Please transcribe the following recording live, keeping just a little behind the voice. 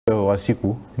wa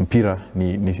siku mpira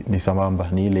ni sambamba,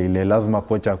 ni ile lazima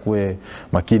kocha akue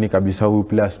makini kabisa, huyu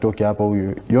player stoke hapa,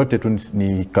 huyu yote tu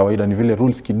ni kawaida, ni vile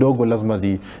rules kidogo lazima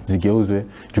zigeuzwe.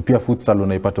 Pia futsal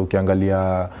unaipata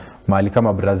ukiangalia mahali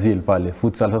kama Brazil pale,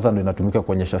 futsal sasa ndio inatumika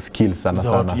kuonyesha skills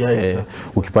sana.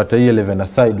 Ukipata hii 11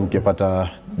 aside, ukipata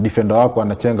defender wako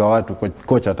anachenga watu,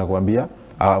 kocha atakwambia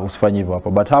usifanye hivyo hapa,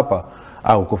 but hapa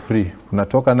uko free,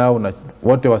 unatoka nao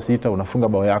wote wasita unafunga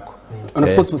bao yako. And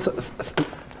of course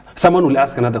someone will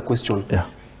ask another question.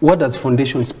 What does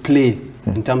foundations play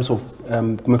in terms of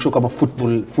make sure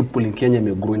football in Kenya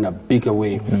may grow in a bigger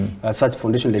way? Such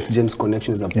foundation like James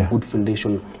Connection is a good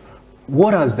foundation.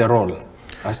 What is the role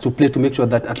as to play to make sure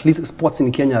that at least sports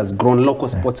in Kenya has grown, local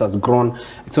sports has grown?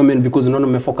 So I mean, because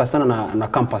we focus on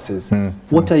campuses.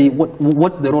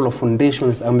 What's the role of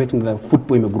foundations in making the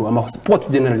football may grow, and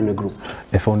sports generally may grow?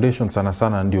 The foundation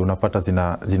sana ndio unapata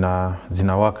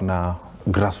zina work na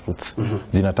grassroots,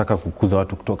 zinataka kukuza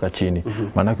watu kutoka chini.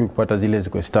 Maanake ukipata zile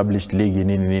ziko established league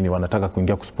nini wanataka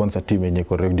kuingia kusponsor team yenye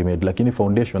iko ready made, lakini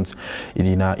foundations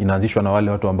inaanzishwa na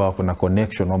wale watu ambao wako na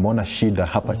connection, wameona shida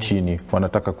hapa chini,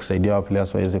 wanataka kusaidia wa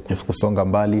players waweze kusonga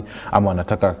mbali, ama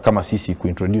wanataka kama sisi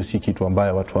kuintroduce kitu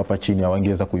ambayo watu hapa chini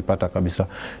hawangeweza kuipata kabisa.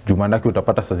 Maanake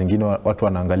utapata saa zingine watu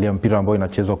wanaangalia mpira ambao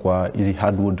inachezwa kwa hizi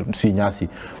hardwood, si nyasi,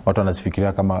 watu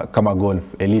wanazifikiria kama golf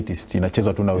elitist,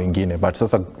 inachezwa tu na wengine, but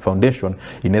sasa foundation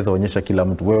inaweza onyesha kila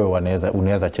mtu, wewe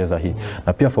unaweza cheza hii.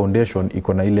 Na pia foundation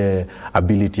iko na ile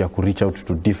ability ya ku reach out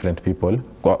to different people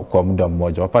kwa muda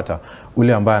mmoja. Wapata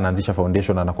ule ambaye anaanzisha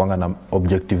foundation anakuanga na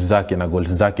objectives zake na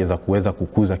goals zake za kuweza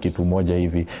kukuza kitu moja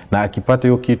hivi, na akipata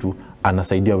hiyo kitu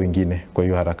anasaidia wengine kwa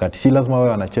hiyo harakati. Si lazima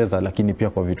wewe anacheza, lakini pia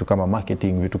kwa vitu kama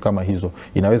marketing, vitu kama hizo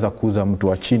inaweza kuuza mtu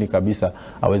wa chini kabisa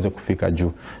aweze kufika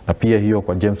juu. Na pia hiyo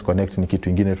kwa James Connect ni kitu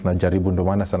kingine tunajaribu, ndio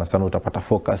maana sana utapata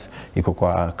focus iko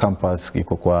kwa campus,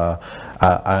 iko kwa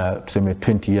tuseme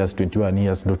 20 years 21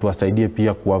 years, ndio tuwasaidie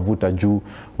pia kuwavuta juu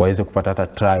waweze kupata hata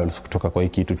trials kutoka kwa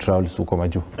hiki kitu, trials huko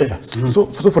majuu.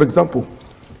 So for example,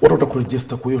 watu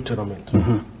watakuregister kwa hiyo tournament.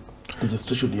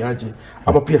 Registration yaje,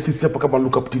 ama pia sisi hapa kama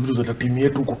look up TV za timu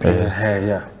yetu huko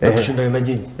Kenya tushindane na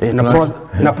nyinyi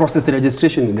na process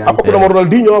registration gani hapa? Kuna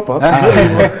Ronaldinho hapa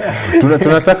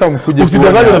tunataka mkuje,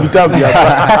 usidanganye na vitabu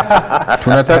hapa.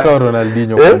 Tunataka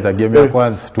Ronaldinho kwanza, game ya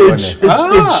kwanza tuone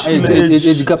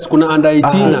age gaps, kuna under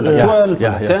 18 under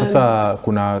 12. Sasa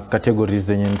kuna categories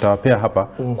zenye nitawapea hapa.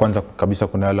 Kwanza kabisa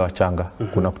kuna wale wachanga,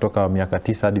 kuna kutoka miaka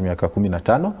 9 hadi miaka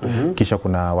 15, kisha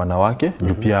kuna wanawake,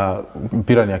 pia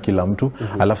mpira ni ya kila mtu.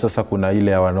 Alafu sasa kuna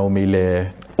ile ya wanaume, ile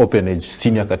open age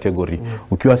senior category.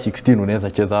 Ukiwa 16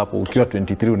 unaweza cheza hapo, ukiwa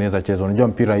 23 unaweza cheza. Unajua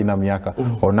mpira haina miaka.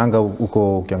 Onanga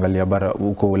huko ukiangalia bara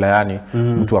huko Ulayani,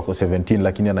 mtu wako 17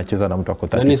 lakini anacheza na mtu wako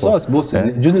 34. Ni sauce boss.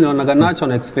 Juzi naona Nacho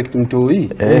na expect mtu hii.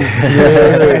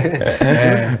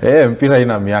 Mpira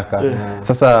haina miaka.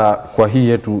 Sasa kwa hii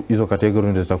yetu hizo category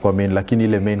ndio zitakuwa main, lakini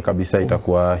ile main kabisa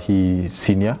itakuwa hii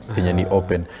senior yenye ni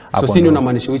open. So senior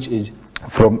unamaanisha which age?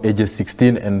 From ages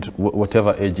 16 and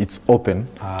whatever age, it's open.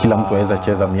 Kila mtu anaweza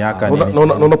cheza miaka.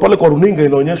 Naona pale kwa runinga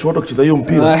inaonyesha watu wakicheza hiyo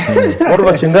mpira. Watu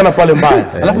wanachengana pale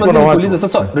mbaya. Alafu mnauliza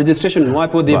sasa registration ni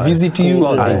wapi? They visit you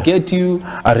or they get you?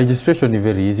 Registration ni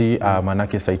very easy.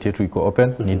 Manake site yetu iko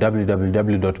open, ni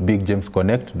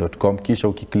www.bigjamesconnect.com. Kisha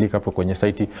ukiklik hapo kwenye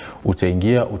site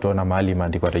utaingia, utaona mahali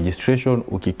imeandikwa registration.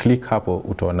 Ukiklik hapo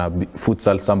utaona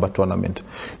futsal samba tournament.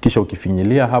 Kisha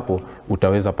ukifinyilia hapo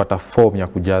utaweza pata form ya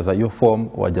kujaza. Hiyo form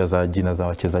wajaza jina za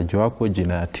wachezaji wako,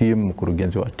 jina ya team,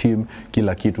 mkurugenzi wa team,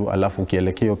 kila kitu. Alafu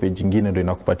ukielekea hiyo page nyingine ndio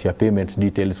inakupatia payment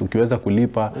details. Ukiweza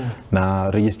kulipa,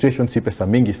 na registration si pesa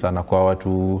mingi sana kwa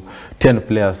watu 10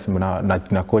 players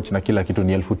na coach na kila kitu,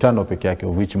 ni 1500 peke yake,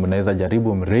 of which mnaweza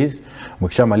jaribu mraise.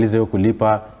 Mkishamaliza hiyo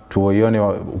kulipa, tuone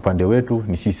upande wetu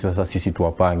ni sisi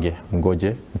tuwapange,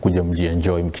 ngoje mkuje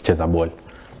mjienjoy mkicheza ball.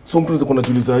 So mtu anaweza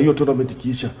kunajiuliza hiyo tournament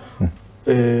ikiisha,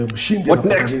 mshindi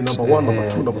anapata nini? Number 1, number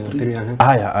 2, number 3?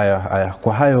 Haya.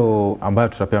 Kwa hayo ambayo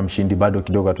tutapea mshindi bado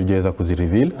kidogo hatujaweza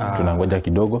kuzireveal, tunangoja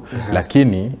kidogo.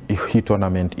 Lakini hii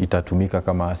tournament itatumika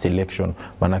kama selection,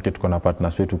 manake tuko na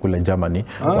partners wetu kule Germany,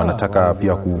 wanataka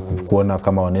pia kuona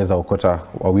kama wanaweza ukota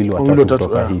wawili watatu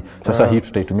kutoka hii. Sasa hii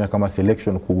tutaitumia kama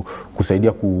selection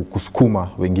kusaidia kusukuma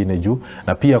wengine juu.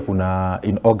 Na pia kuna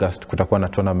in August kutakuwa na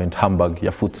tournament Hamburg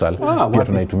ya futsal, pia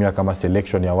tunaitumia kama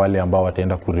selection ya wale ambao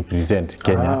wataenda kurepresent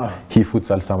Kenya. Hii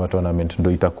futsal summer tournament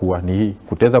ndio itakuwa ni hii.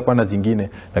 Kutaweza kuwa na zingine,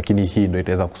 lakini hii ndio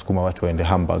itaweza kusukuma watu waende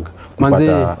Hamburg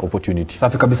kupata opportunity.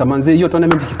 Safi kabisa manze, hiyo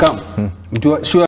tournament ikikam mtu